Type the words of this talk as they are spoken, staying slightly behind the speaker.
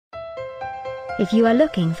If you are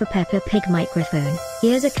looking for Peppa Pig microphone,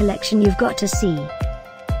 here's a collection you've got to see.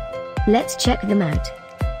 Let's check them out.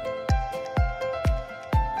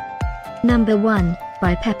 Number 1,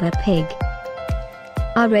 by Peppa Pig.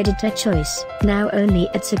 Our editor choice, now only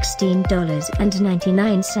at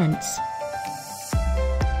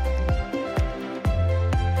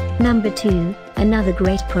 $16.99. Number 2, another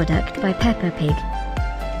great product by Peppa Pig.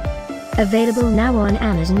 Available now on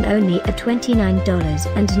Amazon only at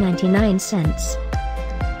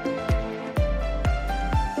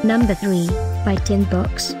 $29.99. Number 3, by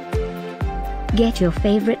Boombox. Get your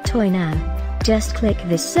favorite toy now. Just click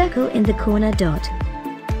this circle in the corner dot.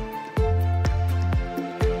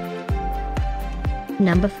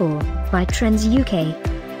 Number 4, by Trens UK.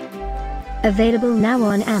 Available now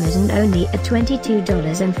on Amazon only at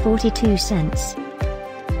 $22.42.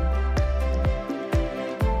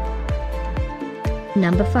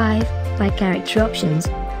 Number 5, by Character Options.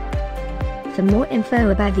 For more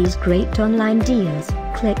info about these great online deals,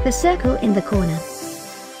 click the circle in the corner.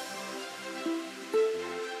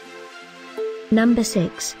 Number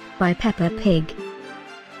 6, by Peppa Pig.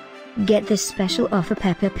 Get this special offer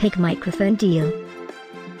Peppa Pig microphone deal.